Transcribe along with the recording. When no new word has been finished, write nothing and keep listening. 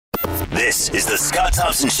This is the Scott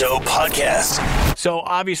Thompson Show podcast. So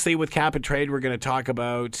obviously with Cap and Trade, we're going to talk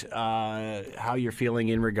about how you're feeling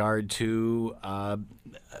in regard to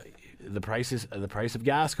the price of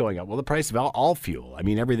gas going up. Well, the price of all fuel. I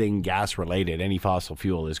mean, everything gas related, any fossil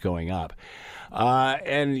fuel is going up.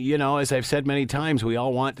 And, you know, as I've said many times, we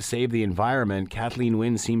all want to save the environment. Kathleen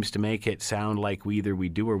Wynne seems to make it sound like either we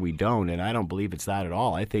do or we don't, and I don't believe it's that at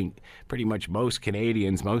all. I think pretty much most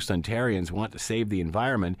Canadians, most Ontarians want to save the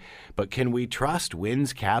environment, but can we trust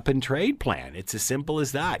Wynne's Cap and Trade plan? It's as simple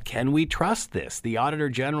as that. Can we trust this? The Auditor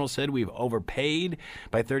General said we've overpaid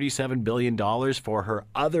by $37 billion for her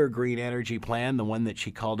other green energy plan, the one that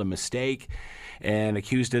she called a mistake and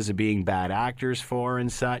accused us of being bad actors for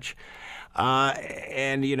and such.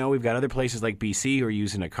 And, you know, we've got other places like BC who are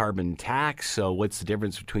using a carbon tax. So what's the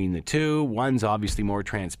difference between the two? One's obviously more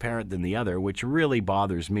transparent than the other, which really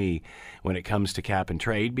bothers me when it comes to Cap and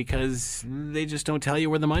Trade because they just don't tell you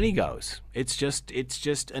where the money goes. It's just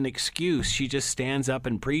an excuse. She just stands up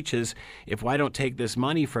and preaches, if I don't take this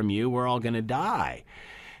money from you, we're all going to die.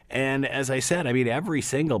 And as I said, I mean, every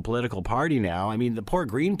single political party now, I mean, the poor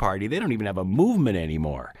Green Party, they don't even have a movement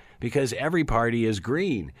anymore because every party is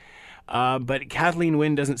green. But Kathleen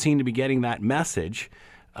Wynne doesn't seem to be getting that message.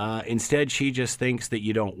 Instead, she just thinks that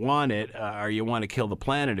you don't want it or you want to kill the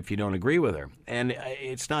planet if you don't agree with her. And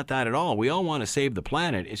it's not that at all. We all want to save the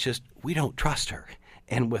planet. It's just we don't trust her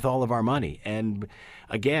and with all of our money. And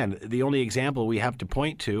again, the only example we have to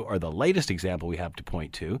point to, or the latest example we have to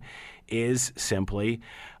point to, is simply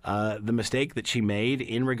the mistake that she made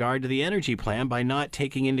in regard to the energy plan by not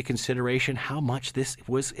taking into consideration how much this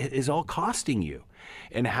is all costing you.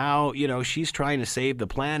 And how, you know, she's trying to save the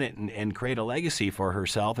planet and create a legacy for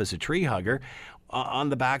herself as a tree hugger on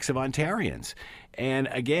the backs of Ontarians. And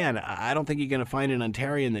again, I don't think you're going to find an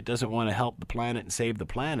Ontarian that doesn't want to help the planet and save the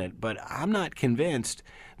planet, but I'm not convinced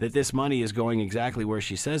that this money is going exactly where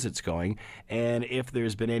she says it's going. And if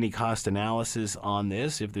there's been any cost analysis on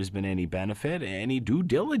this, if there's been any benefit, any due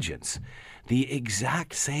diligence, the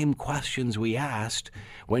exact same questions we asked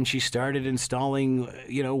when she started installing,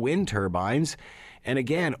 you know, wind turbines. And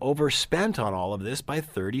again, overspent on all of this by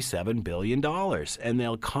 $37 billion. And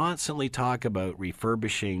they'll constantly talk about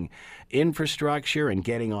refurbishing infrastructure and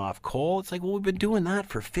getting off coal. It's like, well, we've been doing that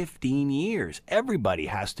for 15 years. Everybody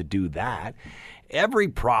has to do that. Every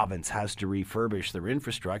province has to refurbish their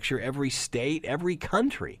infrastructure. Every state, every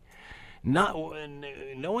country. No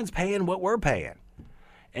one's paying what we're paying.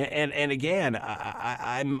 And again,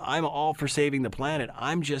 I'm all for saving the planet.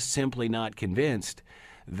 I'm just simply not convinced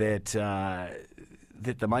that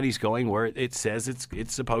the money's going where it says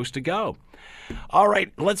it's supposed to go. All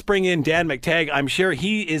right, let's bring in Dan McTeague. I'm sure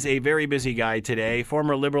he is a very busy guy today.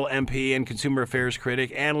 Former Liberal MP and consumer affairs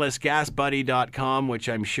critic, analyst, GasBuddy.com, which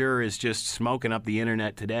I'm sure is just smoking up the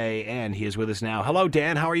internet today, and he is with us now. Hello,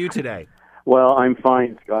 Dan. How are you today? Well, I'm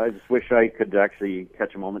fine, Scott. I just wish I could actually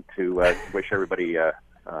catch a moment to wish everybody a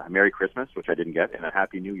Merry Christmas, which I didn't get, and a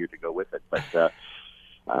Happy New Year to go with it. But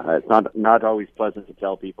it's not always pleasant to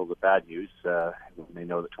tell people the bad news when they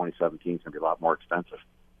know that 2017 is going to be a lot more expensive.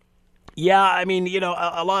 Yeah, I mean, you know,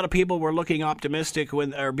 a lot of people were looking optimistic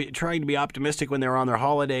trying to be optimistic when they were on their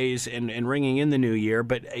holidays and ringing in the new year.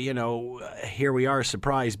 But, you know, here we are,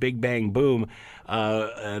 surprise, big bang, boom.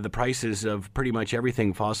 The prices of pretty much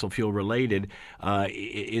everything fossil fuel related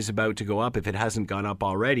is about to go up if it hasn't gone up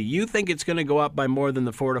already. You think it's going to go up by more than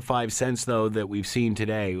the 4 to 5 cents, though, that we've seen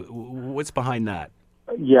today. What's behind that?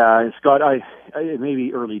 Yeah, Scott, it may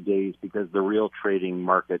be early days because the real trading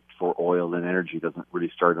market for oil and energy doesn't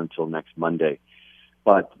really start until next Monday.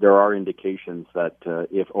 But there are indications that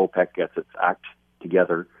if OPEC gets its act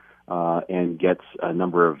together and gets a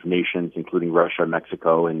number of nations, including Russia,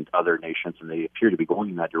 Mexico, and other nations, and they appear to be going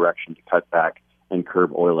in that direction to cut back and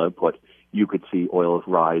curb oil output, you could see oil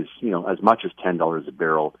rise, you know, as much as $10 a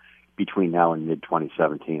barrel between now and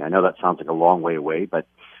mid-2017. I know that sounds like a long way away, but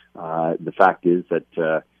the fact is that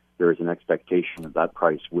there is an expectation that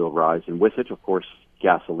price will rise, and with it, of course,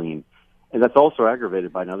 gasoline. And that's also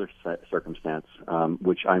aggravated by another circumstance,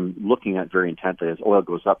 which I'm looking at very intently. As oil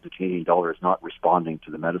goes up, the Canadian dollar is not responding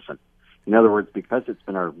to the medicine. In other words, because it's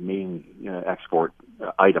been our main export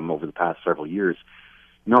item over the past several years,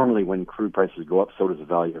 normally when crude prices go up, so does the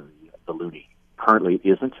value of the loonie. Currently,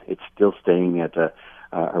 it isn't. It's still staying at a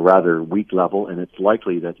rather weak level, and it's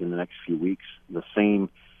likely that in the next few weeks, the same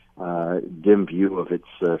dim view of its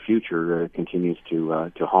future continues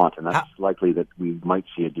to haunt, and that's likely that we might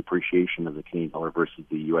see a depreciation of the Canadian dollar versus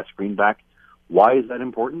the U.S. greenback. Why is that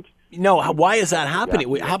important? No, why is that happening?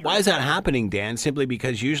 Why is that happening, Dan? Simply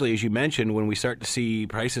because usually, as you mentioned, when we start to see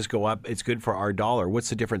prices go up, it's good for our dollar. What's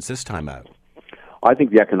the difference this time out? I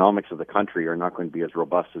think the economics of the country are not going to be as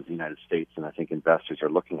robust as the United States, and I think investors are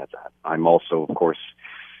looking at that. I'm also, of course,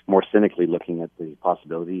 more cynically looking at the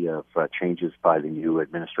possibility of changes by the new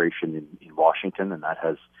administration in Washington, and that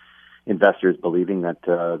has investors believing that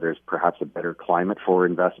there's perhaps a better climate for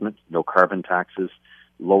investment, no carbon taxes,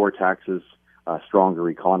 lower taxes, stronger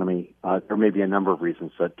economy. There may be a number of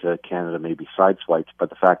reasons that Canada may be sideswiped,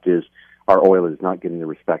 but the fact is our oil is not getting the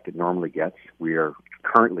respect it normally gets. We are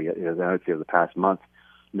currently, as I would say, over the past month,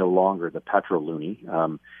 no longer the petro-loony.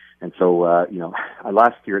 And so,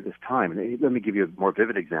 last year at this time, and let me give you a more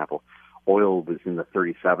vivid example. Oil was in the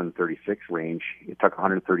 37, 36 range. It took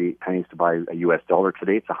 138 pennies to buy a U.S. dollar.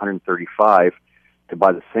 Today it's 135 to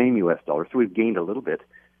buy the same U.S. dollar. So we've gained a little bit,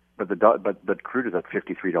 but crude is at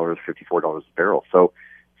 $53, $54 a barrel. So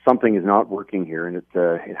something is not working here, and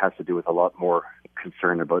it has to do with a lot more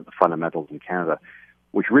concern about the fundamentals in Canada,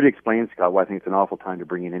 which really explains, Scott, why I think it's an awful time to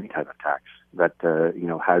bring in any type of tax that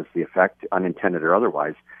has the effect, unintended or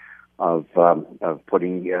otherwise, of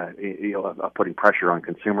putting pressure on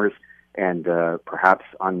consumers and perhaps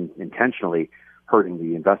unintentionally hurting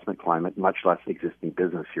the investment climate, much less existing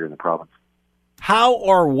business here in the province. How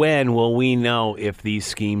or when will we know if these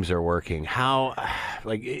schemes are working?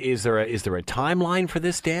 Is there a timeline for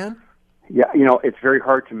this, Dan? Yeah, it's very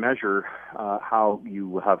hard to measure how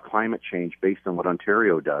you have climate change based on what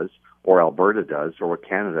Ontario does or Alberta does or what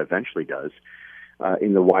Canada eventually does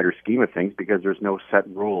in the wider scheme of things, because there's no set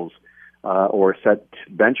rules or set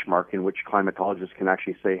benchmark in which climatologists can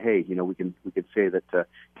actually say, hey, we could say that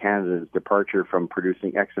Canada's departure from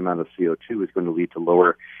producing X amount of CO2 is going to lead to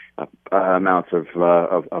lower amounts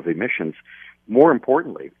of emissions. More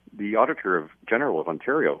importantly, the Auditor General of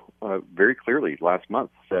Ontario very clearly last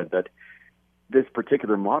month said that this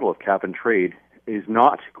particular model of cap and trade is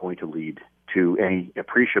not going to lead to any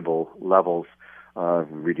appreciable levels of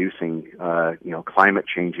reducing, climate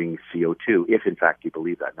changing CO2, if in fact you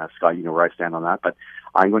believe that. Now, Scott, you know where I stand on that, but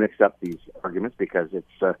I'm going to accept these arguments because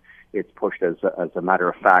it's pushed as a matter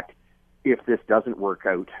of fact. If this doesn't work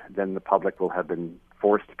out, then the public will have been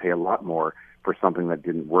forced to pay a lot more for something that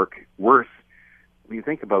didn't work. Worse, when you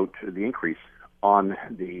think about the increase on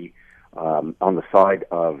the side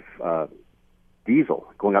of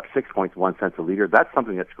diesel going up 6.1 cents a liter, that's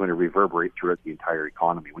something that's going to reverberate throughout the entire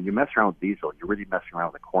economy. When you mess around with diesel, you're really messing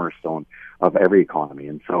around with the cornerstone of every economy.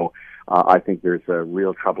 And so I think there's a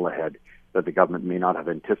real trouble ahead that the government may not have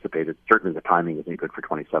anticipated. Certainly the timing isn't good for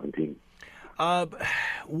 2017.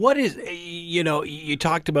 What is, you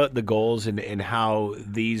talked about the goals and how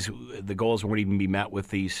the goals won't even be met with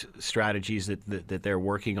these strategies that they're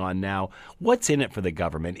working on now. What's in it for the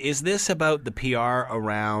government? Is this about the PR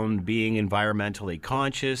around being environmentally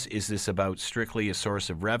conscious? Is this about strictly a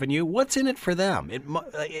source of revenue? What's in it for them?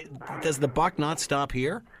 Does the buck not stop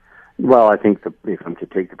here? Well, I think if I'm to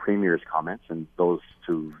take the Premier's comments and those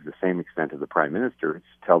to the same extent of the Prime Minister, it's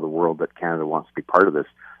to tell the world that Canada wants to be part of this.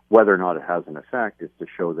 Whether or not it has an effect is to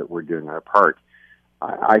show that we're doing our part.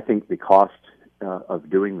 I think the cost of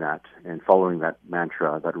doing that and following that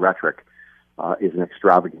mantra, that rhetoric, is an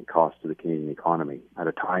extravagant cost to the Canadian economy at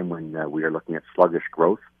a time when we are looking at sluggish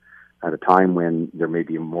growth, at a time when there may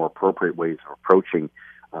be more appropriate ways of approaching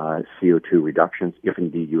CO2 reductions, if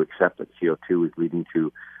indeed you accept that CO2 is leading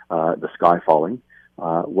to the sky falling.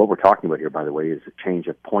 What we're talking about here, by the way, is a change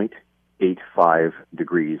of 0.85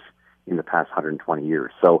 degrees in the past 120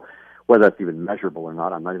 years. So whether that's even measurable or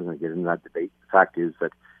not, I'm not even going to get into that debate. The fact is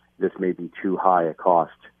that this may be too high a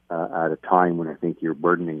cost at a time when I think you're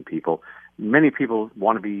burdening people. Many people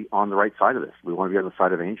want to be on the right side of this. We want to be on the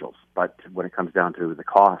side of angels. But when it comes down to the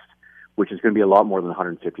cost, which is going to be a lot more than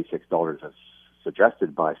 $156 as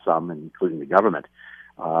suggested by some, including the government,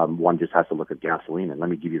 one just has to look at gasoline. And let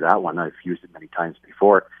me give you that one. I've used it many times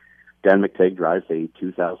before. Dan McTague drives a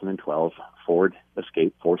 2012 Ford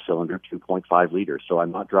Escape 4-cylinder 2.5 liters. So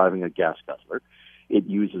I'm not driving a gas guzzler. It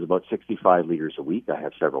uses about 65 liters a week. I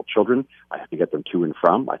have several children. I have to get them to and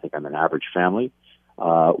from. I think I'm an average family.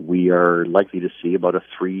 We are likely to see about a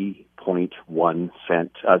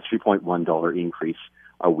 $3.1 increase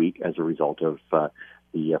a week as a result of the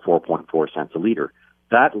 4.4 cents a liter.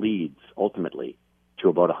 That leads ultimately to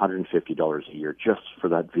about $150 a year just for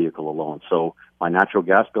that vehicle alone. So my natural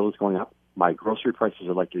gas bill is going up. My grocery prices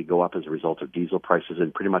are likely to go up as a result of diesel prices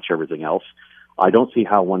and pretty much everything else. I don't see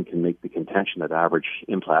how one can make the contention that average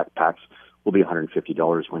impact tax will be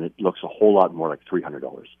 $150 when it looks a whole lot more like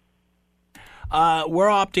 $300. We're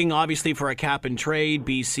opting, obviously, for a cap and trade.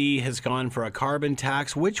 BC has gone for a carbon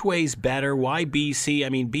tax. Which way's better? Why BC? I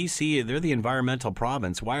mean, BC, they're the environmental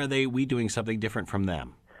province. Why are we doing something different from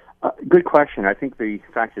them? Good question. I think the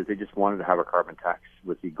fact is they just wanted to have a carbon tax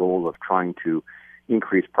with the goal of trying to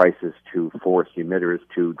increase prices to force emitters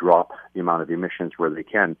to drop the amount of emissions where they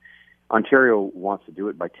can. Ontario wants to do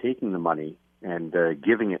it by taking the money and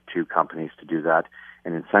giving it to companies to do that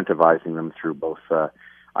and incentivizing them through both,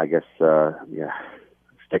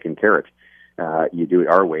 stick and carrot. You do it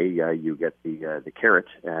our way, you get the carrot,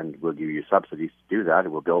 and we'll give you subsidies to do that.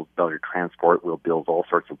 And we'll build better transport. We'll build all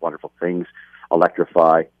sorts of wonderful things.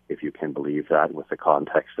 Electrify, if you can believe that, with the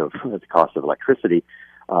context of the cost of electricity,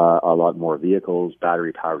 a lot more vehicles,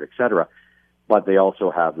 battery powered, etc. But they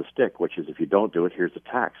also have the stick, which is if you don't do it, here's the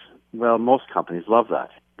tax. Well, most companies love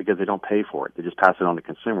that because they don't pay for it. They just pass it on to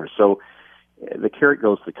consumers. So the carrot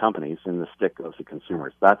goes to the companies and the stick goes to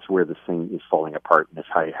consumers. That's where this thing is falling apart. And if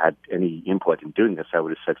I had any input in doing this, I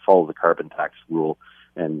would have said follow the carbon tax rule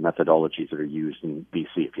and methodologies that are used in BC.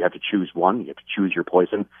 If you have to choose one, you have to choose your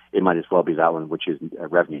poison. It might as well be that one, which is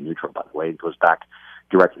revenue neutral, by the way. It goes back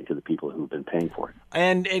directly to the people who've been paying for it.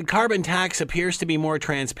 And carbon tax appears to be more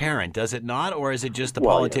transparent, does it not? Or is it just the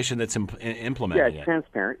politician that's implementing it? Yeah, it's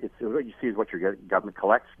transparent. It's what you see is what your government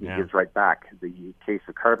collects. It gives right back. The case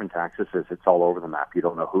of carbon taxes is it's all over the map. You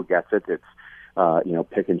don't know who gets it. It's,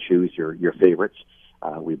 pick and choose your favorites.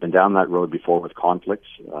 We've been down that road before with conflicts.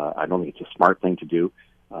 I don't think it's a smart thing to do.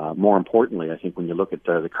 More importantly, I think when you look at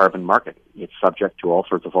the carbon market, it's subject to all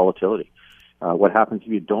sorts of volatility. What happens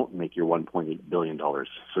if you don't make your $1.8 billion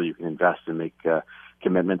so you can invest and make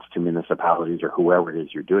commitments to municipalities or whoever it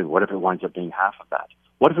is you're doing? What if it winds up being half of that?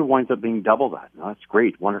 What if it winds up being double that? Now, that's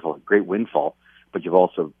great, wonderful, great windfall, but you've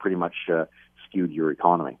also pretty much skewed your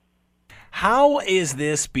economy. How is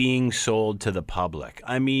this being sold to the public?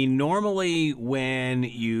 I mean, normally when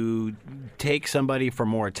you take somebody for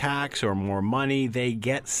more tax or more money, they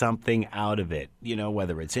get something out of it,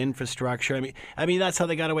 whether it's infrastructure. I mean, that's how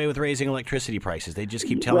they got away with raising electricity prices. They just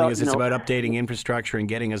keep telling us it's about updating infrastructure and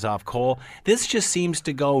getting us off coal. This just seems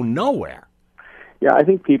to go nowhere. Yeah, I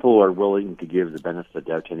think people are willing to give the benefit of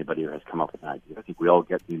the doubt to anybody who has come up with an idea. I think we all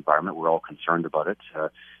get the environment. We're all concerned about it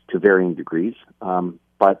to varying degrees.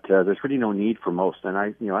 But there's really no need for most. And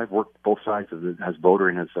I've worked both sides of it as a voter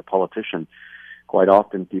and as a politician. Quite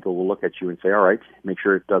often people will look at you and say, all right, make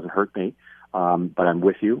sure it doesn't hurt me, but I'm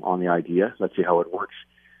with you on the idea. Let's see how it works.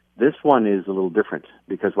 This one is a little different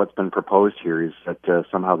because what's been proposed here is that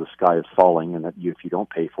somehow the sky is falling and that if you don't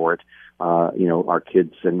pay for it, our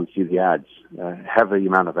kids, and we see the ads, heavy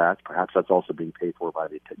amount of ads, perhaps that's also being paid for by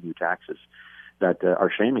the new taxes, that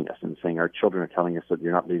are shaming us and saying our children are telling us that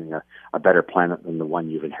you're not leaving a better planet than the one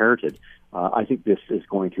you've inherited. I think this is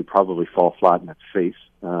going to probably fall flat in its face,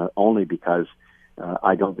 only because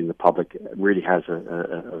I don't think the public really has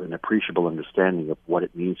an appreciable understanding of what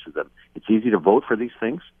it means to them. It's easy to vote for these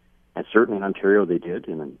things, and certainly in Ontario they did,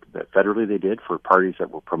 and federally they did for parties that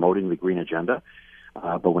were promoting the green agenda.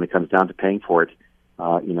 But when it comes down to paying for it,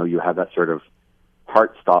 you have that sort of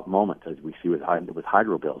heart-stop moment, as we see with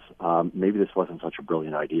hydro bills. Maybe this wasn't such a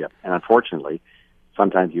brilliant idea. And unfortunately,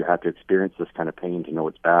 sometimes you have to experience this kind of pain to know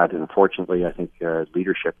it's bad. And unfortunately, I think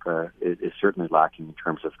leadership is certainly lacking in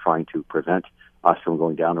terms of trying to prevent us from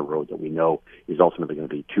going down a road that we know is ultimately going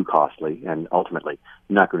to be too costly and ultimately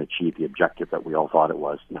not going to achieve the objective that we all thought it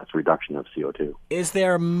was, and that's reduction of CO2. Is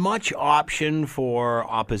there much option for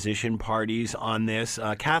opposition parties on this?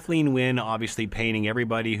 Kathleen Wynne obviously painting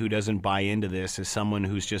everybody who doesn't buy into this as someone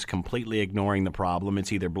who's just completely ignoring the problem.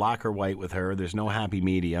 It's either black or white with her. There's no happy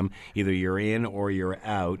medium. Either you're in or you're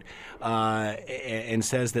out. And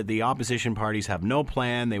says that the opposition parties have no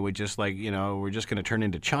plan. They would just we're just going to turn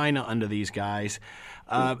into China under these guys.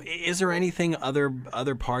 Is there anything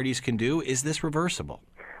other parties can do? Is this reversible?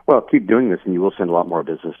 Well, keep doing this, and you will send a lot more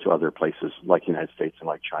business to other places like the United States and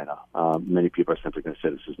like China. Many people are simply going to say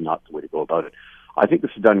this is not the way to go about it. I think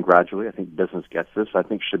this is done gradually. I think business gets this. I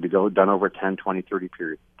think it should be done over a 10, 20,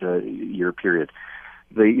 30-year period.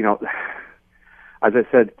 As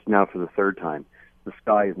I said now for the third time, the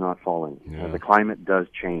sky is not falling. Yeah. The climate does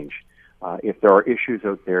change. If there are issues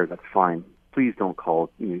out there, that's fine. Please don't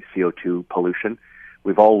call it CO2 pollution.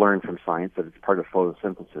 We've all learned from science that it's part of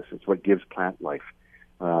photosynthesis. It's what gives plant life.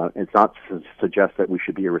 It's not to suggest that we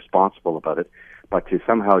should be irresponsible about it, but to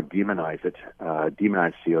somehow demonize it,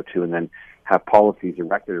 demonize CO2, and then have policies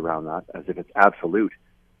erected around that as if it's absolute.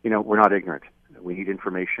 We're not ignorant. We need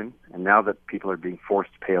information, and now that people are being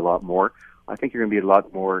forced to pay a lot more, I think there's going to be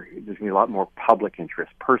a lot more public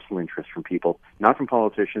interest, personal interest from people, not from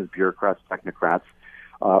politicians, bureaucrats, technocrats,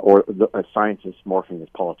 or scientists morphing as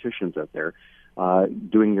politicians out there,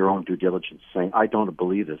 doing their own due diligence, saying, I don't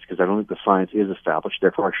believe this because I don't think the science is established,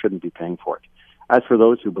 therefore I shouldn't be paying for it. As for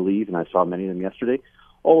those who believe, and I saw many of them yesterday,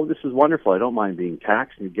 oh, this is wonderful, I don't mind being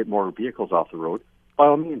taxed and you get more vehicles off the road, by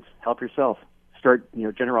all means, help yourself. start,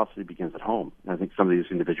 generosity begins at home. And I think some of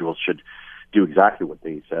these individuals should do exactly what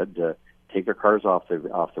they said, take their cars off the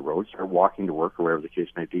road, start walking to work or wherever the case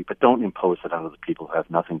may be, but don't impose it on other people who have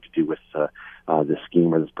nothing to do with this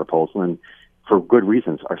scheme or this proposal, and for good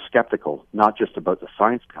reasons are skeptical, not just about the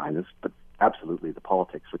science behind this, but absolutely the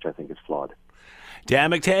politics, which I think is flawed.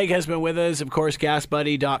 Dan McTeague has been with us, of course,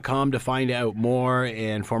 GasBuddy.com to find out more,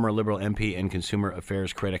 and former Liberal MP and consumer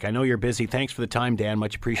affairs critic. I know you're busy. Thanks for the time, Dan.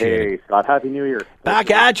 Much appreciated. Hey, Scott. Happy New Year.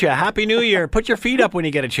 Back at you. Happy New Year. Put your feet up when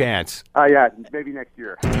you get a chance. Yeah, maybe next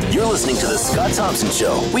year. You're listening to The Scott Thompson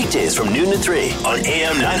Show, weekdays from noon to 3 on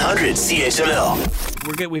AM 900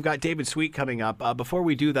 CHML. We've got David Sweet coming up. Before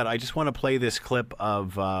we do that, I just want to play this clip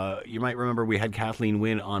of, you might remember we had Kathleen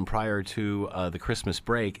Wynne on prior to the Christmas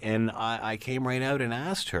break, and I came right out and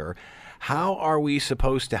asked her, how are we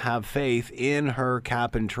supposed to have faith in her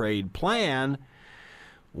cap and trade plan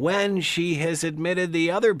when she has admitted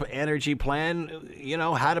the other energy plan,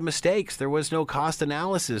 had mistakes? There was no cost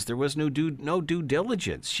analysis. There was no due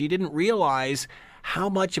diligence. She didn't realize how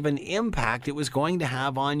much of an impact it was going to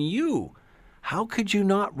have on you. How could you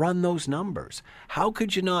not run those numbers? How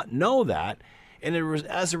could you not know that? And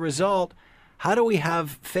as a result, how do we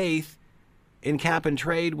have faith in cap and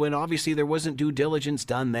trade when obviously there wasn't due diligence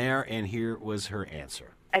done there? And here was her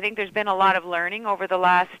answer. I think there's been a lot of learning over the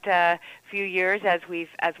last few years as we've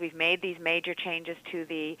made these major changes to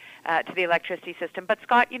the electricity system. But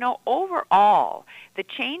Scott, overall, the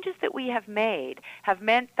changes that we have made have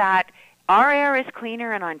meant that our air is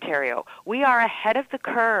cleaner in Ontario. We are ahead of the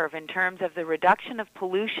curve in terms of the reduction of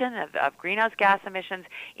pollution, of greenhouse gas emissions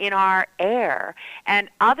in our air. And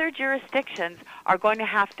other jurisdictions are going to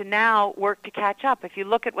have to now work to catch up. If you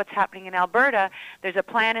look at what's happening in Alberta, there's a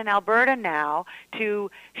plan in Alberta now to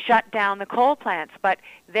shut down the coal plants. But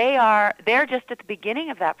they're just at the beginning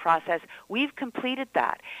of that process. We've completed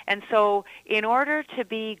that. And so in order to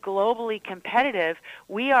be globally competitive,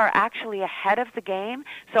 we are actually ahead of the game.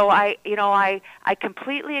 So I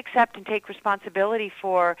completely accept and take responsibility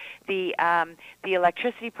for the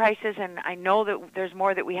electricity prices, and I know that there's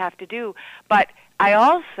more that we have to do. But I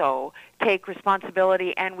also take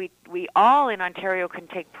responsibility, and we all in Ontario can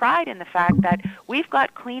take pride in the fact that we've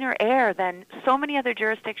got cleaner air than so many other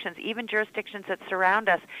jurisdictions, even jurisdictions that surround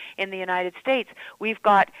us in the United States. We've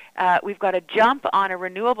got a jump on a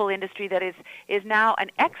renewable industry that is now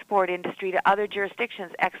an export industry to other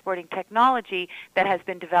jurisdictions, exporting technology that has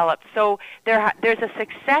been developed. So there's a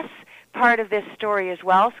success part of this story as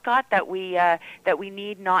well, Scott, that we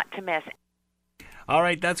need not to miss. All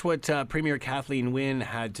right, that's what Premier Kathleen Wynne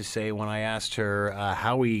had to say when I asked her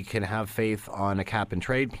how we can have faith on a cap and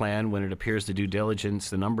trade plan when it appears the due diligence,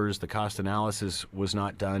 the numbers, the cost analysis was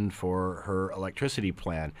not done for her electricity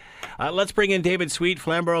plan. Let's bring in David Sweet,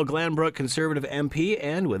 Flamborough-Glanbrook Conservative MP,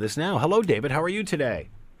 and with us now. Hello, David. How are you today?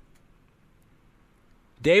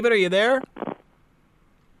 David, are you there?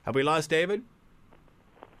 Have we lost David?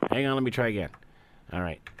 Hang on, let me try again. All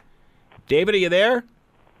right. David, are you there?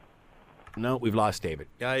 No, we've lost David.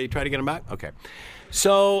 You try to get him back? Okay.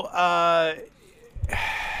 So,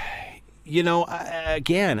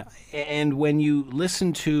 again, and when you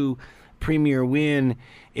listen to Premier Wynne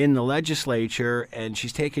in the legislature, and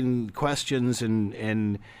she's taking questions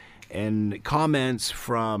and comments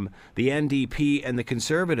from the NDP and the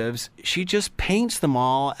Conservatives, she just paints them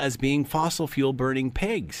all as being fossil fuel burning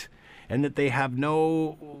pigs, and that they have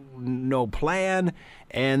no plan,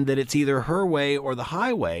 and that it's either her way or the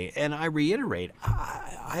highway. And I reiterate,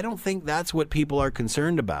 I don't think that's what people are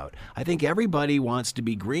concerned about. I think everybody wants to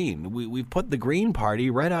be green. We've put the Green Party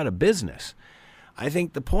right out of business. I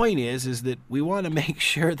think the point is that we want to make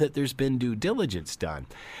sure that there's been due diligence done.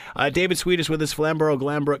 David Sweet is with us,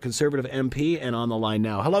 Flamborough-Glanbrook Conservative MP, and on the line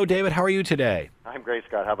now. Hello, David. How are you today? I'm great,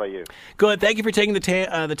 Scott. How about you? Good. Thank you for taking the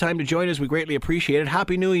time to join us. We greatly appreciate it.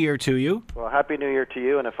 Happy New Year to you. Well, Happy New Year to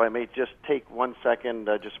you. And if I may just take 1 second,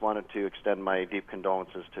 I just wanted to extend my deep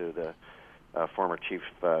condolences to the former Chief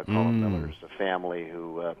Colin Miller's family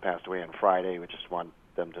who passed away on Friday. We just want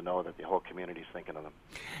them to know that the whole community is thinking of them.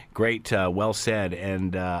 Great, well said.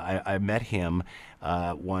 And I met him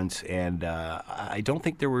once, and I don't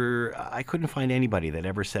think I couldn't find anybody that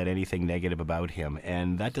ever said anything negative about him.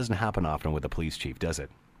 And that doesn't happen often with a police chief, does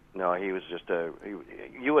it? No, he was just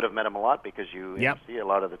you would have met him a lot because you see a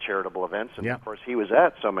lot of the charitable events. And, of course, he was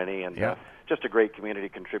at so many, and just a great community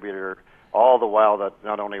contributor, all the while that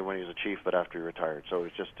not only when he was a chief, but after he retired. So it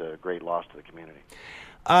was just a great loss to the community.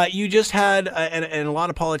 You just had, and a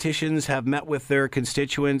lot of politicians have met with their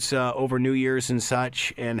constituents over New Year's and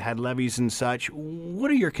such, and had levies and such.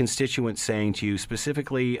 What are your constituents saying to you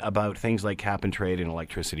specifically about things like cap and trade and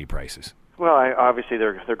electricity prices? Well, obviously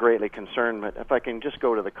they're greatly concerned, but if I can just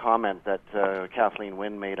go to the comment that Kathleen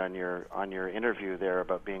Wynne made on your interview there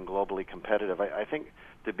about being globally competitive, I think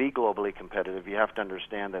to be globally competitive, you have to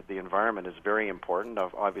understand that the environment is very important.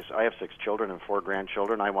 Obviously, I have 6 children and 4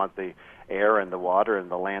 grandchildren. I want the air and the water and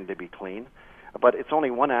the land to be clean, but it's only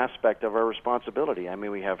one aspect of our responsibility. I mean,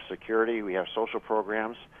 we have security, we have social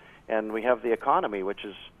programs, and we have the economy, which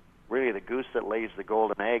is really the goose that lays the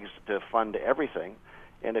golden eggs to fund everything.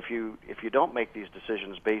 And if you don't make these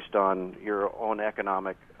decisions based on your own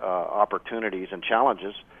economic opportunities and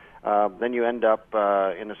challenges, then you end up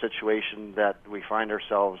in a situation that we find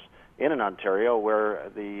ourselves in Ontario,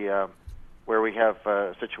 where we have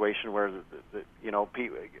a situation where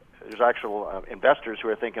there's actual investors who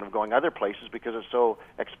are thinking of going other places because it's so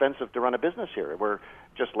expensive to run a business here. We're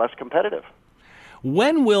just less competitive.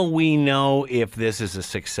 When will we know if this is a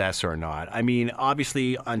success or not? I mean,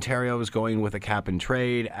 obviously, Ontario is going with a cap and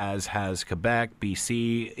trade, as has Quebec,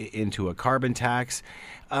 BC, into a carbon tax.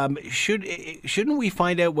 Shouldn't we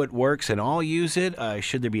find out what works and all use it?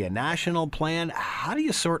 Should there be a national plan? How do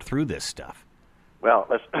you sort through this stuff? Well,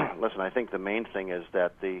 listen, I think the main thing is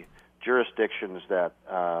that the jurisdictions that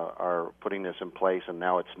are putting this in place, and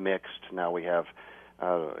now it's mixed. Now we have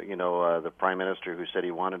the Prime Minister who said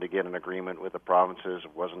he wanted to get an agreement with the provinces,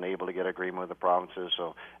 wasn't able to get an agreement with the provinces,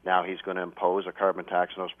 so now he's going to impose a carbon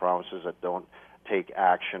tax on those provinces that don't take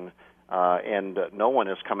action. And no one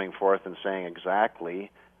is coming forth and saying exactly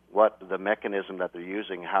what the mechanism that they're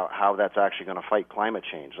using, how that's actually going to fight climate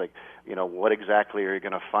change. Like, what exactly are you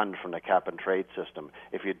going to fund from the cap and trade system?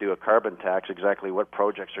 If you do a carbon tax, exactly what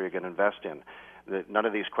projects are you going to invest in? None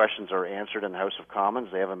of these questions are answered in the House of Commons.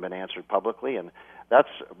 They haven't been answered publicly, and that's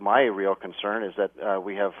my real concern. Is that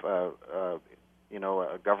we have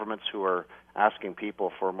governments who are asking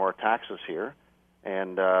people for more taxes here,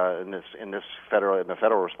 and in the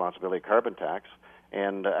federal responsibility carbon tax,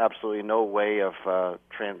 and absolutely no way of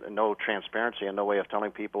no transparency and no way of telling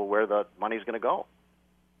people where the money's going to go.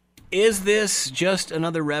 Is this just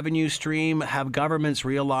another revenue stream? Have governments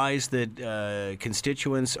realized that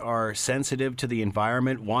constituents are sensitive to the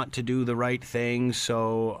environment, want to do the right thing,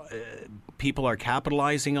 so people are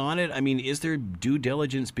capitalizing on it? I mean, is there due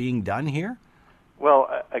diligence being done here? Well,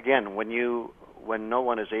 again, when no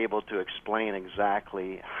one is able to explain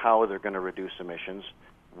exactly how they're going to reduce emissions,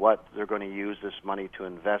 what they're going to use this money to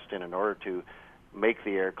invest in order to make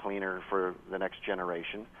the air cleaner for the next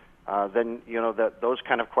generation, then that those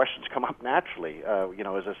kind of questions come up naturally.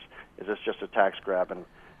 Is this just a tax grab? And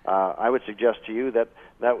I would suggest to you that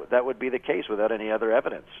would be the case without any other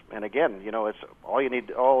evidence. And again, it's all you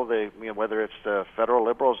need. Whether it's the federal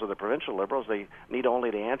Liberals or the provincial Liberals, they need only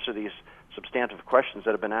to answer these substantive questions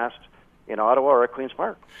that have been asked in Ottawa or at Queen's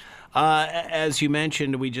Park. As you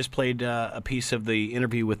mentioned, we just played a piece of the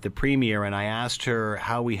interview with the Premier, and I asked her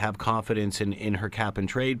how we have confidence in her cap and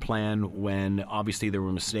trade plan when obviously there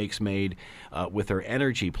were mistakes made with her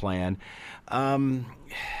energy plan. Her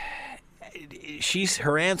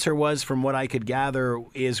answer was, from what I could gather,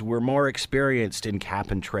 is we're more experienced in cap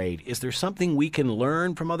and trade. Is there something we can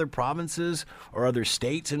learn from other provinces or other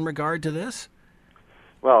states in regard to this?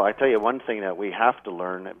 Well, I tell you one thing that we have to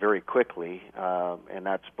learn very quickly, and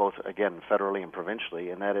that's both, again, federally and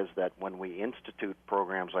provincially, and that is that when we institute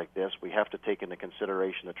programs like this, we have to take into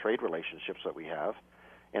consideration the trade relationships that we have.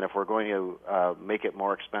 And if we're going to make it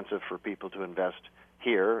more expensive for people to invest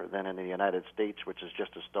here than in the United States, which is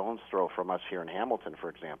just a stone's throw from us here in Hamilton, for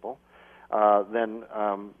example, then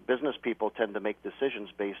business people tend to make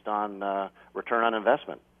decisions based on return on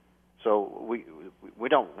investment. So we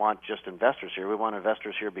don't want just investors here. We want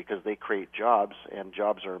investors here because they create jobs, and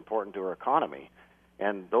jobs are important to our economy.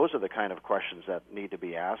 And those are the kind of questions that need to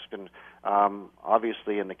be asked. And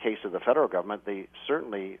obviously, in the case of the federal government, they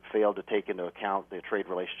certainly failed to take into account the trade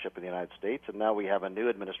relationship in the United States. And now we have a new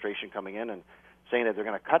administration coming in and saying that they're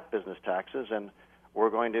going to cut business taxes, and we're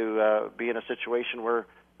going to be in a situation where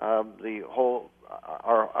our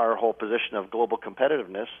whole position of global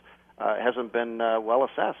competitiveness hasn't been well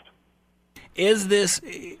assessed.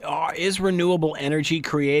 Is renewable energy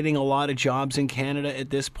creating a lot of jobs in Canada at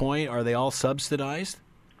this point? Are they all subsidized?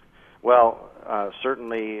 Well,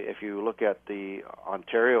 certainly if you look at the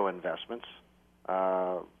Ontario investments,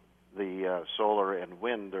 the solar and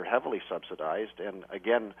wind, they're heavily subsidized. And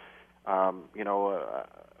again,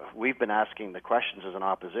 we've been asking the questions as an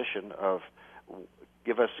opposition of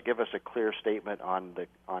give us a clear statement on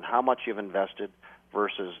how much you've invested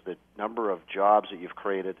versus the number of jobs that you've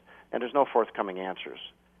created, and there's no forthcoming answers.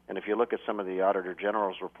 And if you look at some of the Auditor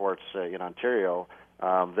General's reports in Ontario,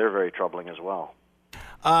 they're very troubling as well.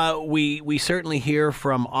 We certainly hear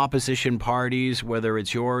from opposition parties, whether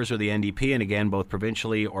it's yours or the NDP, and again, both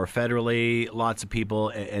provincially or federally, lots of people,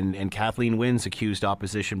 and Kathleen Wynne's accused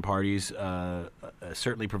opposition parties,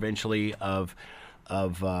 certainly provincially, of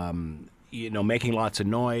making lots of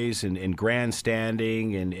noise and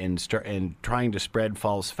grandstanding and trying to spread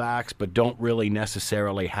false facts, but don't really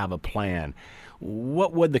necessarily have a plan.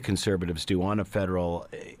 What would the Conservatives do on a federal,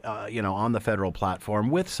 on the federal platform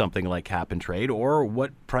with something like cap and trade, or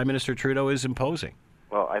what Prime Minister Trudeau is imposing?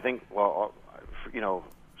 Well, I think,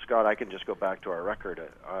 Scott, I can just go back to our record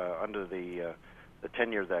under the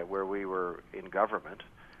tenure where we were in government.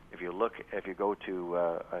 If you go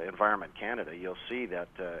to Environment Canada, you'll see that,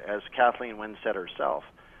 as Kathleen Wynne said herself,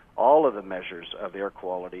 all of the measures of air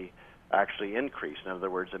quality actually increased. In other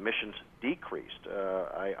words, emissions decreased.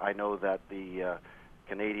 I know that the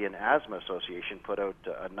Canadian Asthma Association put out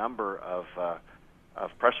a number of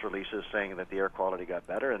press releases saying that the air quality got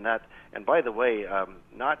better, and by the way,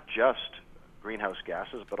 not just greenhouse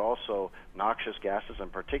gases, but also noxious gases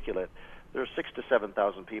and particulate. There's 6,000 to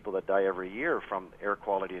 7,000 people that die every year from air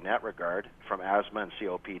quality in that regard, from asthma and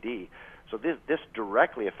COPD. So this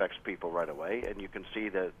directly affects people right away, and you can see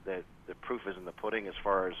that the proof is in the pudding as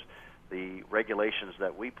far as the regulations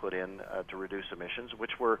that we put in to reduce emissions,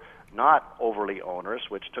 which were not overly onerous,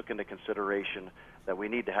 which took into consideration that we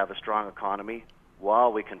need to have a strong economy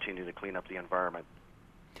while we continue to clean up the environment.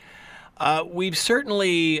 We've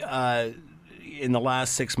certainly, in the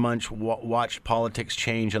last 6 months, watched politics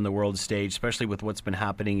change on the world stage, especially with what's been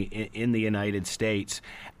happening in the United States.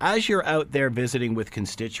 As you're out there visiting with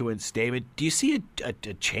constituents, David, do you see a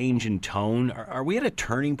change in tone? Are we at a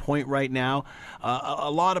turning point right now? A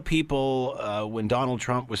lot of people, when Donald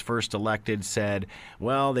Trump was first elected, said,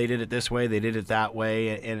 well, they did it this way, they did it that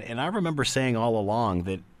way. And I remember saying all along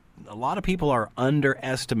that a lot of people are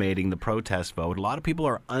underestimating the protest vote. A lot of people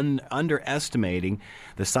are underestimating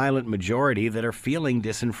the silent majority that are feeling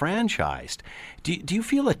disenfranchised. Do you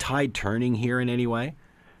feel a tide turning here in any way?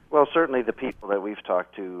 Well, certainly the people that we've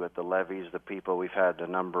talked to at the levees, the people we've had a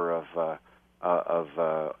number of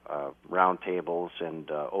roundtables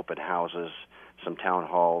and open houses, some town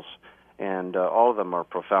halls, and all of them are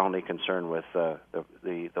profoundly concerned with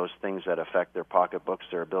those things that affect their pocketbooks,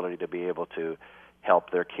 their ability to be able to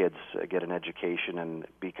help their kids get an education and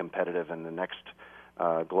be competitive in the next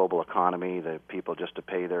global economy, the people just to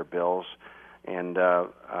pay their bills. And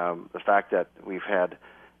the fact that we've had,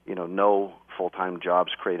 no full-time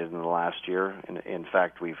jobs created in the last year. In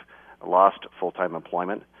fact, we've lost full-time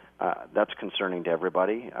employment. That's concerning to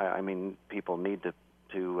everybody. I mean, people need to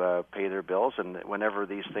pay their bills, and whenever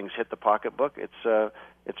these things hit the pocketbook,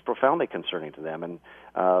 it's profoundly concerning to them. And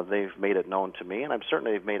they've made it known to me, and I'm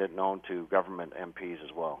certain they've made it known to government MPs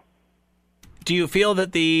as well. Do you feel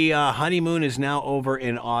that the honeymoon is now over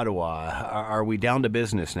in Ottawa? Are we down to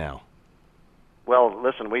business now? Well,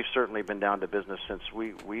 listen, we've certainly been down to business since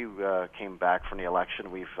we came back from the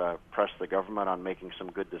election. We've pressed the government on making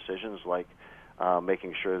some good decisions, like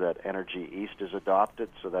making sure that Energy East is adopted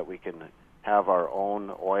so that we can have our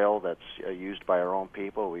own oil that's used by our own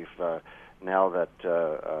people. We've now that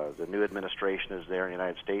the new administration is there in the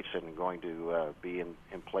United States and going to be in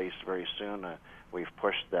place very soon, we've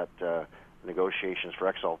pushed that negotiations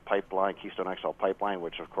for Keystone XL pipeline,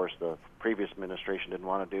 which of course the previous administration didn't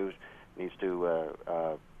want to do, needs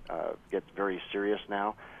to get very serious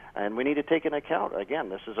now. And we need to take into account, again,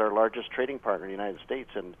 this is our largest trading partner in the United States,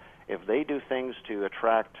 and if they do things to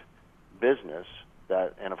attract business,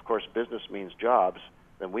 and of course business means jobs,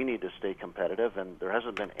 then we need to stay competitive, and there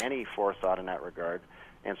hasn't been any forethought in that regard.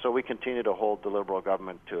 And so we continue to hold the Liberal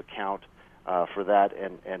government to account for that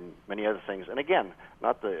and many other things. And again,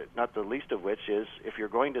 not the least of which is, if you're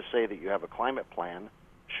going to say that you have a climate plan,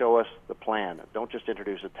 show us the plan. Don't just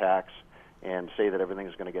introduce a tax and say that everything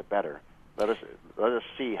is going to get better. Let us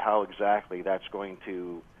see how exactly that's going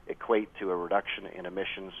to equate to a reduction in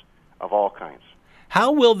emissions of all kinds.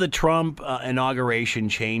 How will the Trump inauguration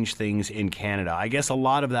change things in Canada? I guess a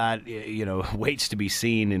lot of that, waits to be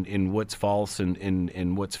seen in what's false and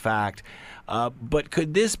in what's fact. But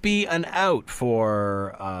could this be an out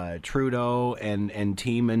for Trudeau and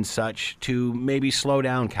team and such to maybe slow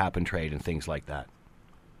down cap and trade and things like that?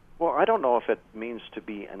 Well, I don't know if it means to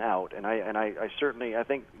be an out, and I certainly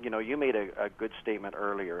think you made a good statement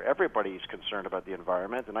earlier. Everybody's concerned about the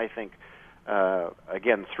environment, and I think.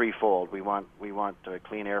 Again, threefold. We want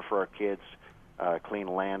clean air for our kids, clean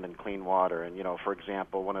land, and clean water. And for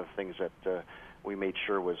example, one of the things that we made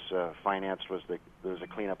sure was financed was there was a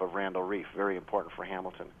cleanup of Randall Reef, very important for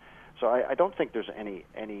Hamilton. So I don't think there's any.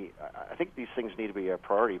 I think these things need to be a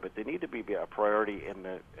priority, but they need to be a priority in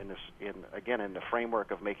the framework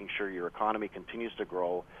of making sure your economy continues to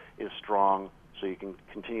grow, is strong, so you can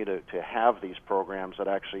continue to have these programs that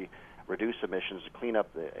actually reduce emissions, clean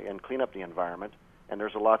up the environment. And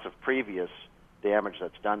there's lots of previous damage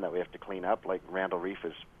that's done that we have to clean up, like Randall Reef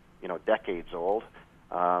is, decades old.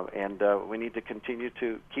 And we need to continue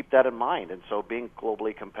to keep that in mind. And so being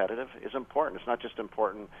globally competitive is important. It's not just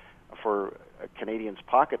important for Canadians'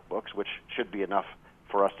 pocketbooks, which should be enough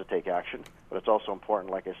for us to take action, but it's also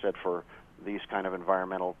important, like I said, for these kind of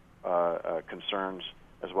environmental concerns,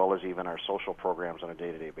 as well as even our social programs on a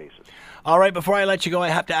day-to-day basis. All right, before I let you go, I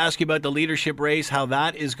have to ask you about the leadership race, how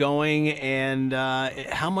that is going, and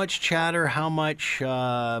how much chatter, how much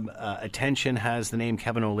attention has the name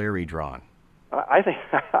Kevin O'Leary drawn? I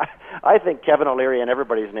think Kevin O'Leary and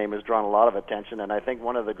everybody's name has drawn a lot of attention, and I think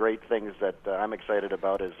one of the great things that I'm excited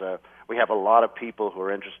about is we have a lot of people who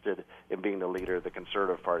are interested in being the leader of the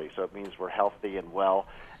Conservative Party. So it means we're healthy and well,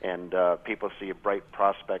 and people see bright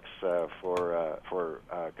prospects for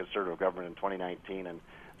Conservative government in 2019, and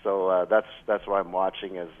so that's why I'm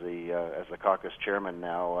watching as the caucus chairman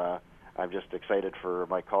now. I'm just excited for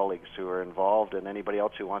my colleagues who are involved and anybody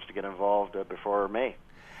else who wants to get involved before May.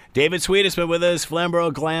 David Sweet has been with us,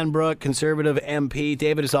 Flamborough-Glanbrook Conservative MP.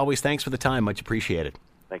 David, as always, thanks for the time. Much appreciated.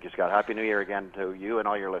 Thank you, Scott. Happy New Year again to you and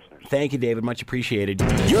all your listeners. Thank you, David. Much appreciated.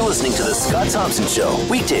 You're listening to The Scott Thompson Show,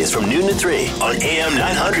 weekdays from noon to 3 on AM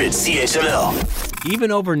 900 CHML.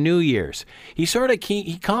 Even over New Year's, he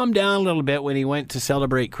calmed down a little bit when he went to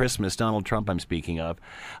celebrate Christmas. Donald Trump, I'm speaking of,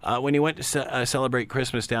 when he went to celebrate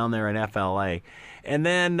Christmas down there in FLA. And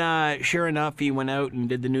then, sure enough, he went out and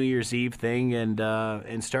did the New Year's Eve thing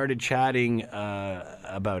and started chatting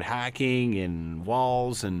about hacking and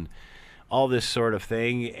walls and all this sort of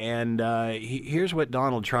thing. And here's what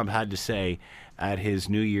Donald Trump had to say at his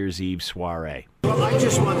New Year's Eve soiree. Well, I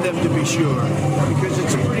just want them to be sure, because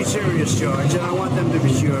it's a pretty serious charge, and I want them to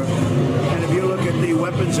be sure. And if you look at the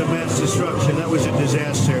weapons of mass destruction, that was a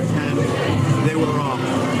disaster, and they were wrong.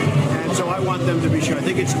 And so I want them to be sure. I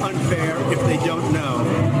think it's unfair if they don't know.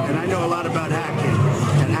 And I know a lot about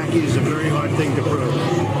hacking, and hacking is a very hard thing to prove.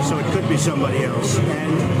 So it could be somebody else.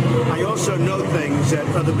 And I also know things that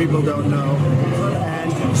other people don't know,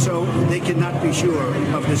 and so they cannot be sure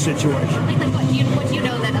of the situation. What do you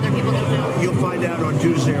know that other people don't know? You'll find out on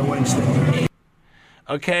Tuesday or Wednesday.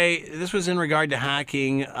 Okay, this was in regard to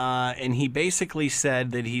hacking, and he basically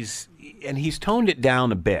said that he's toned it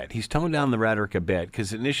down a bit. He's toned down the rhetoric a bit,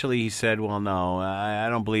 because initially he said, well, no, I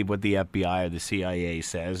don't believe what the FBI or the CIA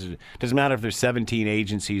says. It doesn't matter if there's 17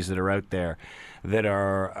 agencies that are out there that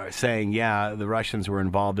are saying, yeah, the Russians were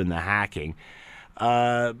involved in the hacking.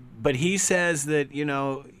 But he says that,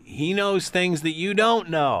 he knows things that you don't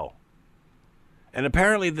know. And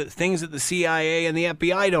apparently the things that the CIA and the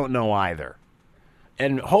FBI don't know either.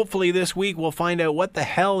 And hopefully this week we'll find out what the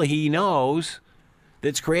hell he knows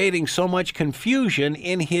that's creating so much confusion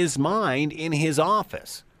in his mind, in his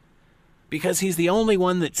office. Because he's the only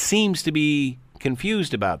one that seems to be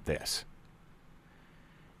confused about this.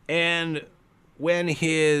 And when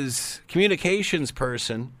his communications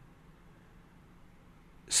person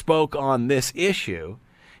spoke on this issue,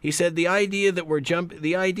 he said the idea that we're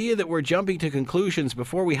jumping to conclusions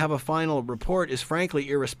before we have a final report is frankly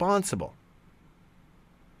irresponsible.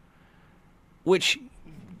 Which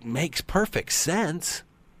makes perfect sense.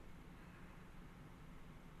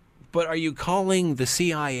 But are you calling the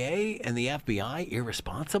CIA and the FBI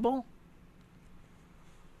irresponsible?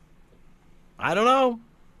 I don't know.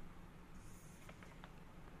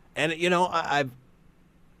 And,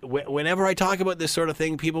 whenever I talk about this sort of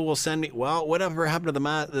thing, people will send me, well, whatever happened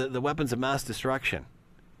to the weapons of mass destruction?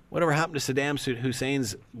 Whatever happened to Saddam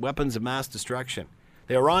Hussein's weapons of mass destruction?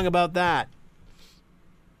 They were wrong about that.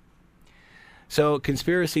 So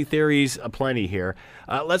conspiracy theories aplenty here.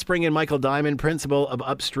 Let's bring in Michael Diamond, principal of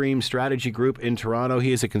Upstream Strategy Group in Toronto.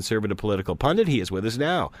 He is a conservative political pundit. He is with us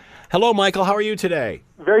now. Hello, Michael. How are you today?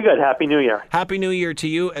 Very good. Happy New Year. Happy New Year to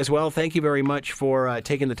you as well. Thank you very much for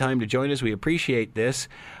taking the time to join us. We appreciate this.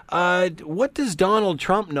 What does Donald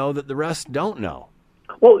Trump know that the rest don't know?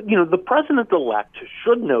 Well, the president-elect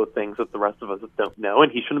should know things that the rest of us don't know,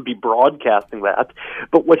 and he shouldn't be broadcasting that.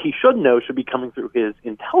 But what he should know should be coming through his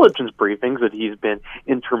intelligence briefings that he's been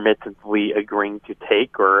intermittently agreeing to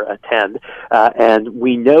take or attend. And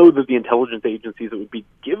we know that the intelligence agencies that would be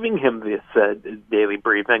giving him this daily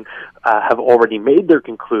briefing have already made their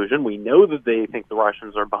conclusion. We know that they think the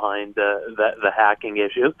Russians are behind the hacking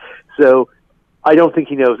issues. So I don't think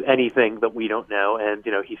he knows anything that we don't know, and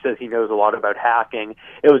he says he knows a lot about hacking.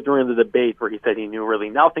 It was during the debate where he said he knew really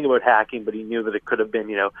nothing about hacking, but he knew that it could have been,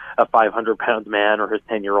 a 500-pound man or his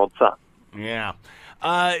 10-year-old son. Yeah.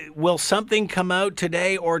 Will something come out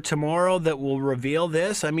today or tomorrow that will reveal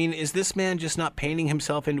this? I mean, is this man just not painting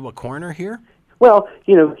himself into a corner here? Well,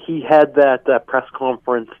 he had that press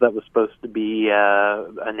conference that was supposed to be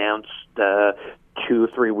announced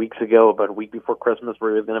 2-3 weeks ago, about a week before Christmas,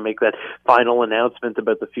 where he was going to make that final announcement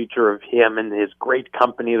about the future of him and his great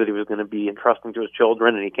company that he was going to be entrusting to his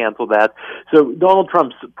children, and he canceled that. So Donald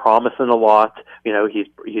Trump's promising a lot.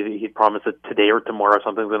 He's promised that today or tomorrow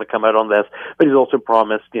something's going to come out on this, but he's also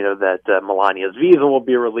promised, that Melania's visa will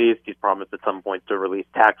be released. He's promised at some point to release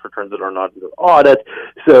tax returns that are not under audit.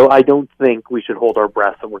 So I don't think we should hold our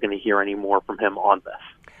breath that we're going to hear any more from him on this.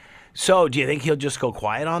 So do you think he'll just go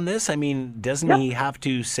quiet on this? I mean, doesn't he have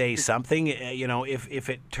to say something? If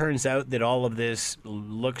it turns out that all of this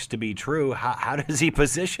looks to be true, how does he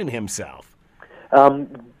position himself?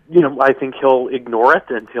 I think he'll ignore it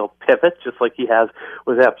and he'll pivot, just like he has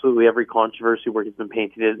with absolutely every controversy where he's been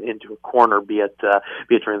painted into a corner, be it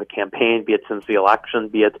during the campaign, be it since the election,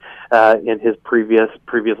 be it in his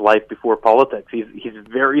previous life before politics. He's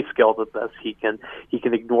very skilled at this. He can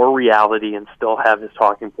ignore reality and still have his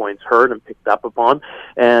talking points heard and picked up upon.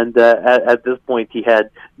 And at this point, he had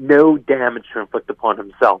no damage to inflict upon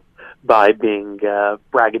himself by being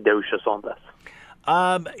braggadocious on this.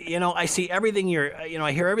 I see everything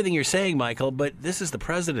I hear everything you're saying, Michael, but this is the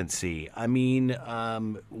presidency. I mean,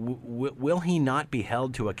 will he not be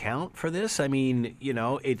held to account for this? I mean,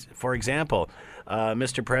 it's, for example,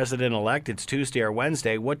 Mr. President-elect, it's Tuesday or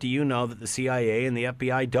Wednesday. What do you know that the CIA and the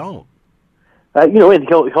FBI don't? And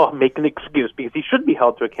he'll make an excuse because he should be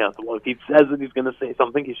held to account. If he says that he's going to say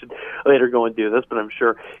something, he should later go and do this. But I'm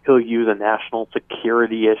sure he'll use a national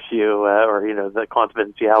security issue or the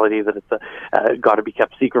confidentiality that it's got to be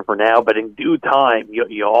kept secret for now. But in due time,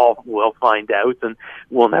 you all will find out, and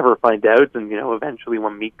we'll never find out. And eventually,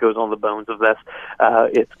 when meat goes on the bones of this,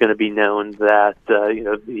 it's going to be known that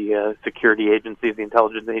the security agencies, the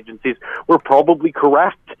intelligence agencies, were probably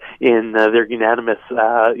correct in their unanimous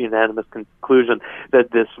conclusion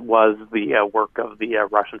that this was the work of the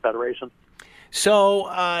Russian Federation. So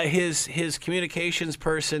his communications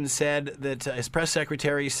person said that his press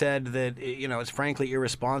secretary said that it's frankly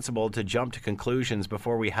irresponsible to jump to conclusions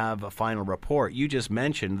before we have a final report. You just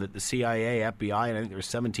mentioned that the CIA, FBI, and I think there's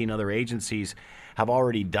 17 other agencies have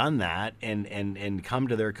already done that and come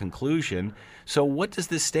to their conclusion. So what does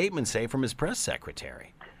this statement say from his press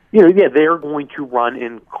secretary? They're going to run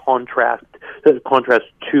in contrast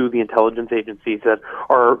to the intelligence agencies that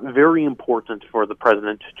are very important for the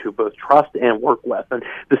president to both trust and work with, and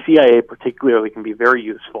the CIA particularly can be very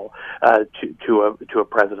useful to a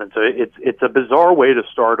president. So it's a bizarre way to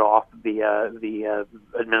start off the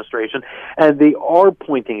administration, and they are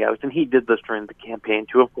pointing out, and he did this during the campaign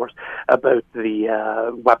too, of course, about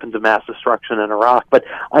the weapons of mass destruction in Iraq. But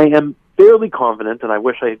I am fairly confident, and I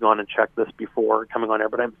wish I had gone and checked this before coming on air,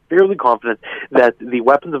 but I'm fairly confident that the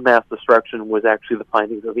weapons of mass destruction was actually the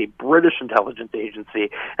findings of a British intelligence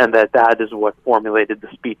agency, and that is what formulated the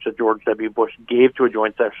speech that George W. Bush gave to a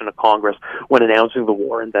joint session of Congress when announcing the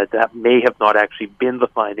war, and that may have not actually been the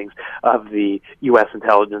findings of the U.S.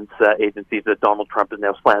 intelligence agencies that Donald Trump is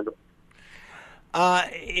now slandering.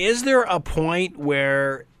 Is there a point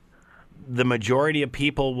where the majority of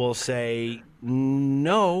people will say,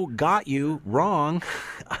 no, got you, wrong,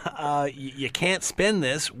 you can't spin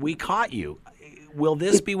this, we caught you? Will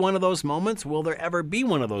this be one of those moments? Will there ever be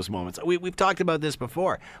one of those moments? We've talked about this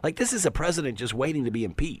before. Like, this is a president just waiting to be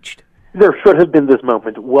impeached. There should have been this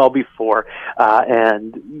moment well before,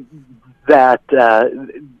 and that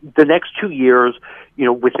the next 2 years,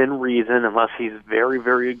 within reason, unless he's very,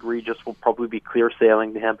 very egregious, will probably be clear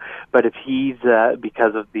sailing to him. But if he's,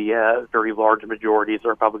 because of the very large majorities the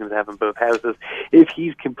Republicans have in both houses, if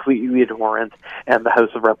he's completely adherent and the House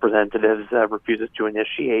of Representatives refuses to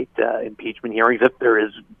initiate impeachment hearings, if there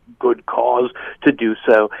is good cause to do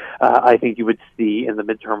so, I think you would see in the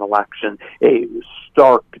midterm election a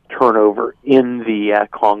stark turnover in the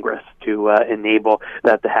Congress to enable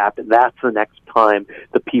that to happen. That's the next time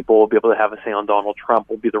the people will be able to have a say on Donald Trump,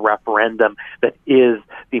 will be the referendum that is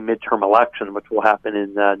the midterm election, which will happen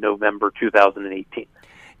in November 2018.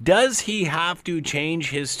 Does he have to change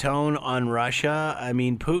his tone on Russia? I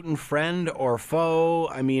mean, Putin, friend or foe?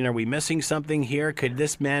 I mean, are we missing something here? Could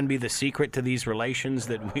this man be the secret to these relations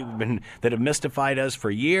that that have mystified us for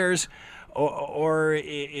years? Or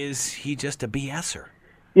is he just a BSer?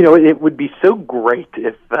 You know, it would be so great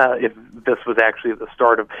if this was actually the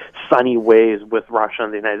start of sunny ways with Russia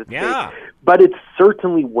and the United States. But it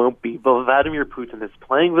certainly won't be. Vladimir Putin is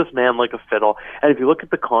playing this man like a fiddle. And if you look at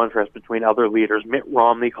the contrast between other leaders, Mitt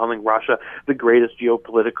Romney calling Russia the greatest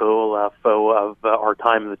geopolitical foe of our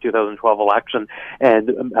time in the 2012 election,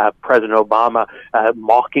 and President Obama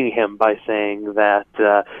mocking him by saying that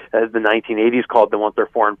the 1980s called they want their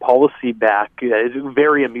foreign policy back. It's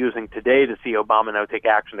very amusing today to see Obama now take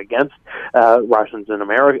action against Russians in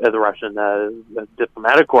America, the Russian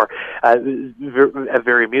diplomatic corps.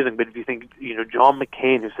 Very amusing. But if you think, you know, John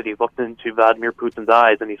McCain, who said he looked into Vladimir Putin's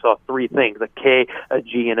eyes and he saw three things, a K, a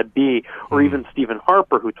G, and a B, or even Stephen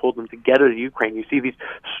Harper, who told him to get out of Ukraine. You see these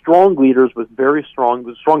strong leaders with very strong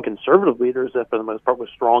conservative leaders, for the most part, with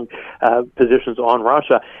strong positions on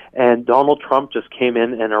Russia. And Donald Trump just came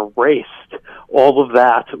in and erased all of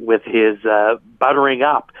that with his buttering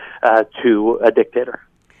up to a dictator.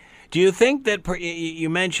 Do you think that you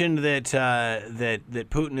mentioned that that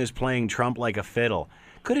Putin is playing Trump like a fiddle?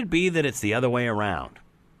 Could it be that it's the other way around?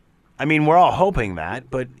 I mean, we're all hoping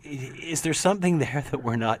that, but is there something there that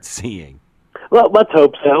we're not seeing? Well, let's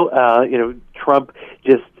hope so. You know, Trump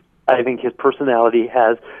just, I think his personality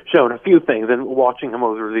has shown a few things, and watching him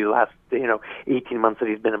over the last, 18 months that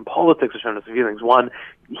he's been in politics has shown us a few things. One,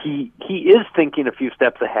 he is thinking a few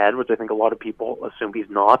steps ahead, which I think a lot of people assume he's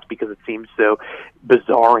not, because it seems so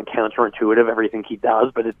bizarre and counterintuitive, everything he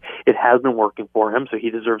does, but it has been working for him, so he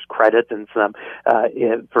deserves credit and some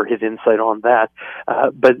for his insight on that.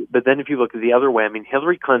 But then if you look at the other way, I mean,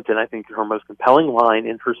 Hillary Clinton, I think her most compelling line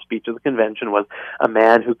in her speech at the convention was, "A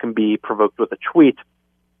man who can be provoked with a tweet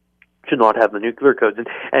should not have the nuclear codes."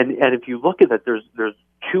 And if you look at it, there's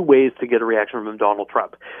two ways to get a reaction from Donald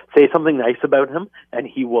Trump. Say something nice about him, and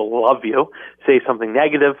he will love you. Say something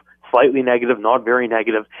negative, slightly negative, not very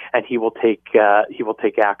negative, and he will take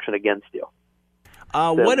action against you.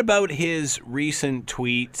 What about his recent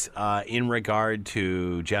tweet in regard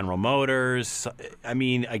to General Motors? I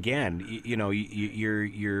mean, again,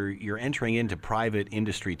 you're entering into private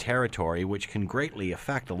industry territory, which can greatly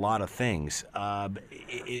affect a lot of things.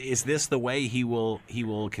 Is this the way he will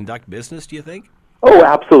conduct business, do you think? Oh,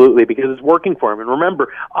 absolutely, because it's working for him. And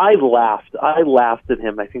remember, I laughed at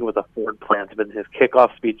him. I think it was a Ford plant, but in his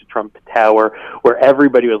kickoff speech at Trump Tower, where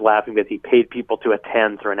everybody was laughing because he paid people to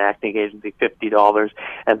attend through an acting agency $50,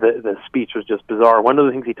 and the speech was just bizarre. One of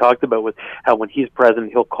the things he talked about was how when he's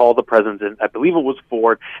president, he'll call the president, I believe it was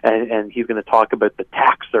Ford, and he's going to talk about the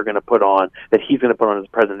tax they're going to put on, that he's going to put on as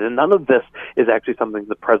president. And none of this is actually something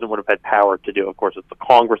the president would have had power to do. Of course, it's the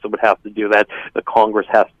Congress that would have to do that. The Congress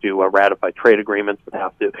has to ratify trade agreements, would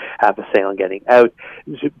have to have a say on getting out.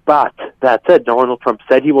 But that said, Donald Trump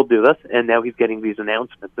said he will do this, and now he's getting these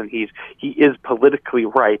announcements, and he is politically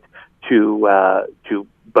right to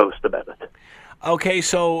boast about it. Okay,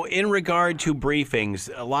 so in regard to briefings,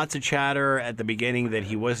 lots of chatter at the beginning that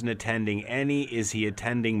he wasn't attending any. Is he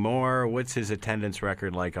attending more? What's his attendance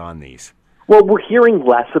record like on these? Well, we're hearing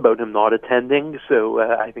less about him not attending, so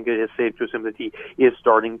I think it is safe to assume that he is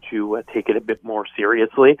starting to take it a bit more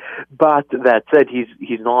seriously. But that said,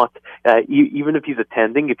 he's not, even if he's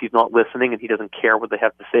attending, if he's not listening and he doesn't care what they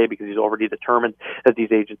have to say because he's already determined that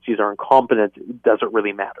these agencies are incompetent, it doesn't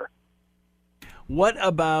really matter. What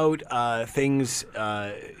about things,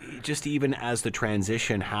 just even as the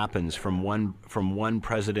transition happens from one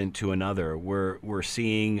president to another? We're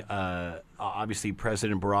seeing obviously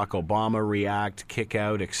President Barack Obama react, kick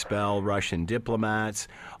out, expel Russian diplomats,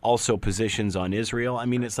 also positions on Israel. I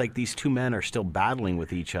mean, it's like these two men are still battling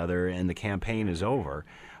with each other, and the campaign is over.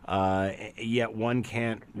 Yet one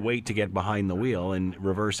can't wait to get behind the wheel and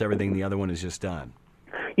reverse everything the other one has just done.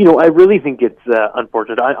 I really think it's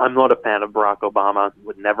unfortunate. I'm not a fan of Barack Obama.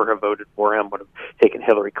 Would never have voted for him. Would have taken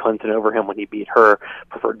Hillary Clinton over him when he beat her.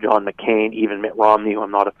 Preferred John McCain, even Mitt Romney, who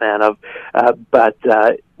I'm not a fan of. But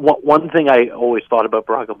one thing I always thought about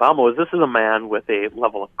Barack Obama was this is a man with a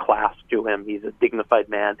level of class to him. He's a dignified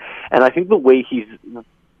man. And I think the way he's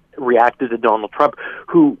reacted to Donald Trump,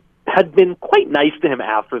 who had been quite nice to him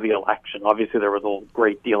after the election. Obviously, there was a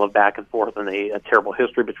great deal of back and forth and a terrible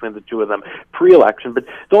history between the two of them pre-election, but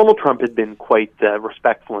Donald Trump had been quite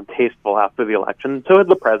respectful and tasteful after the election, and so had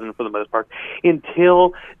the president for the most part,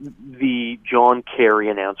 until the John Kerry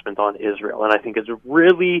announcement on Israel. And I think it's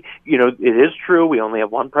really, it is true, we only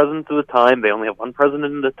have one president at a time, they only have one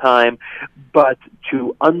president at a time, but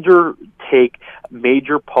to undertake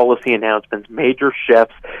major policy announcements, major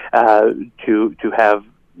shifts, to have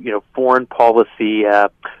foreign policy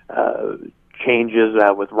changes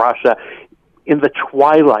with Russia, in the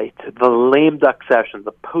twilight, the lame duck session,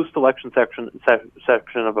 the post-election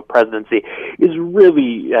section of a presidency is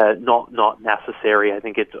really not necessary. I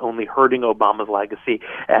think it's only hurting Obama's legacy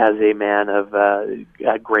as a man of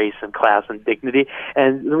grace and class and dignity.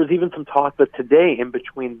 And there was even some talk that today, in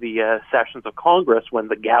between the sessions of Congress, when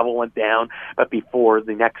the gavel went down, but before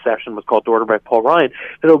the next session was called to order by Paul Ryan,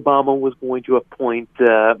 that Obama was going to appoint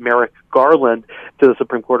Merrick Garland to the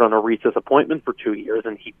Supreme Court on a recess appointment for 2 years,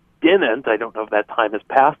 and he didn't. I don't know if that time has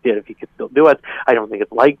passed yet, if he could still do it. I don't think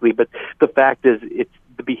it's likely, but the fact is it's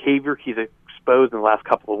the behavior he's exposed in the last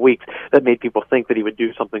couple of weeks that made people think that he would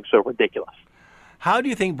do something so ridiculous. How do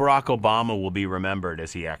you think Barack Obama will be remembered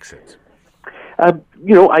as he exits?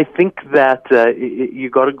 I think that you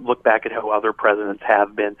got to look back at how other presidents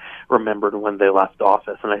have been remembered when they left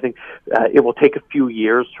office, and I think it will take a few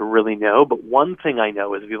years to really know. But one thing I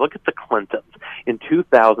know is if you look at the Clintons, in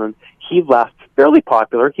 2000, he left fairly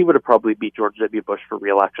popular. He would have probably beat George W. Bush for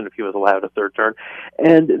re-election if he was allowed a third term,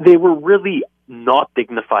 and they were really not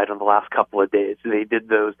dignified on the last couple of days. They did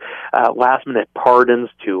those last-minute pardons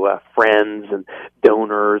to friends and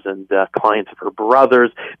donors and clients of her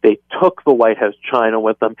brothers. They took the White House china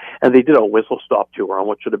with them, and they did a whistle-stop tour on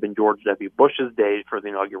what should have been George W. Bush's day for the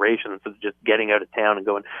inauguration, instead of just getting out of town and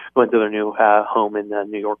going to their new home in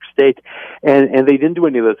New York State. And they didn't do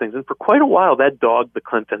any of those things. And for quite a while, that dogged the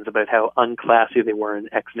Clintons about how unclassy they were in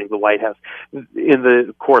exiting the White House. In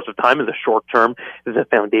the course of time, in the short term, the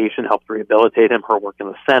foundation helped rehabilitate him, her work in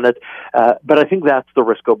the Senate. But I think that's the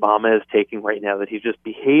risk Obama is taking right now, that he's just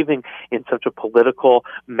behaving in such a political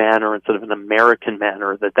manner instead of an American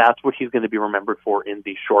manner, that's what he's going to be remembered for in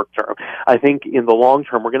the short term. I think in the long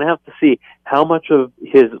term, we're going to have to see how much of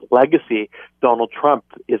his legacy Donald Trump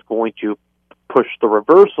is going to push the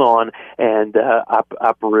reverse on and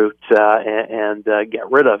uproot and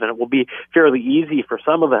get rid of. And it will be fairly easy for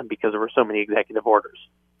some of them because there were so many executive orders.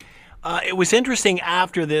 It was interesting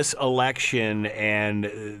after this election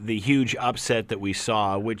and the huge upset that we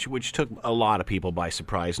saw, which took a lot of people by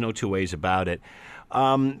surprise, no two ways about it.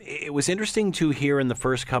 It was interesting to hear in the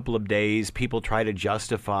first couple of days people try to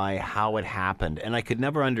justify how it happened. And I could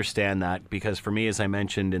never understand that because for me, as I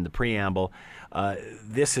mentioned in the preamble,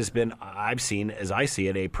 this has been, I've seen, as I see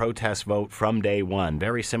it, a protest vote from day one,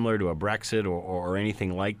 very similar to a Brexit or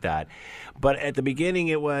anything like that. But at the beginning,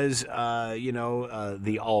 it was,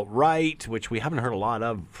 the alt-right, which we haven't heard a lot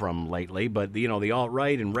of from lately, but, the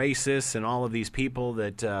alt-right and racists and all of these people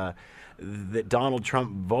that Donald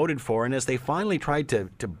Trump voted for. And as they finally tried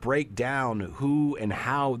to break down who and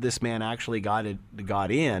how this man actually got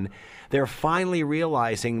in, they're finally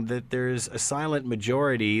realizing that there's a silent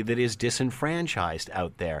majority that is disenfranchised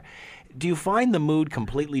out there. Do you find the mood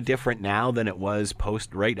completely different now than it was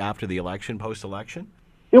right after the election, post-election?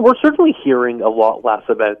 Yeah, we're certainly hearing a lot less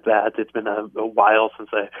about that. It's been a while since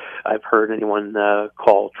I've heard anyone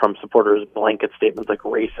call Trump supporters blanket statements like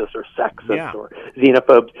racist or sexist or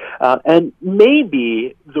xenophobes. And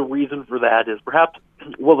maybe the reason for that is perhaps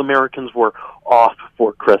while Americans were off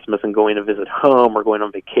for Christmas and going to visit home or going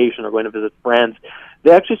on vacation or going to visit friends,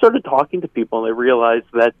 they actually started talking to people and they realized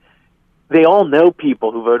that they all know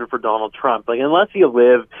people who voted for Donald Trump. Like, unless you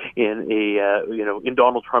live in in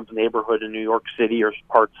Donald Trump's neighborhood in New York City or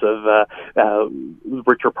parts of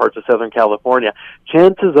richer parts of Southern California,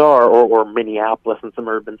 chances are, or Minneapolis and some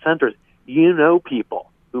urban centers, you know people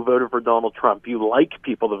who voted for Donald Trump. You like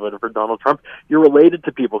people that voted for Donald Trump. You're related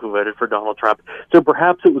to people who voted for Donald Trump. So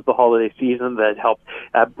perhaps it was the holiday season that helped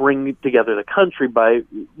bring together the country by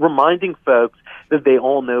reminding folks that they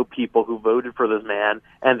all know people who voted for this man,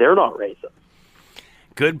 and they're not racist.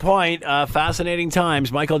 Good point. Fascinating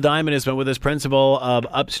times. Michael Diamond has been with us, principal of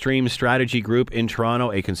Upstream Strategy Group in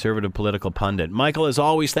Toronto, a conservative political pundit. Michael, as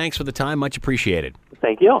always, thanks for the time. Much appreciated.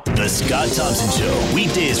 Thank you. The Scott Thompson Show,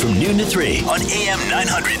 weekdays from noon to 3 on AM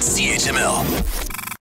 900 CHML.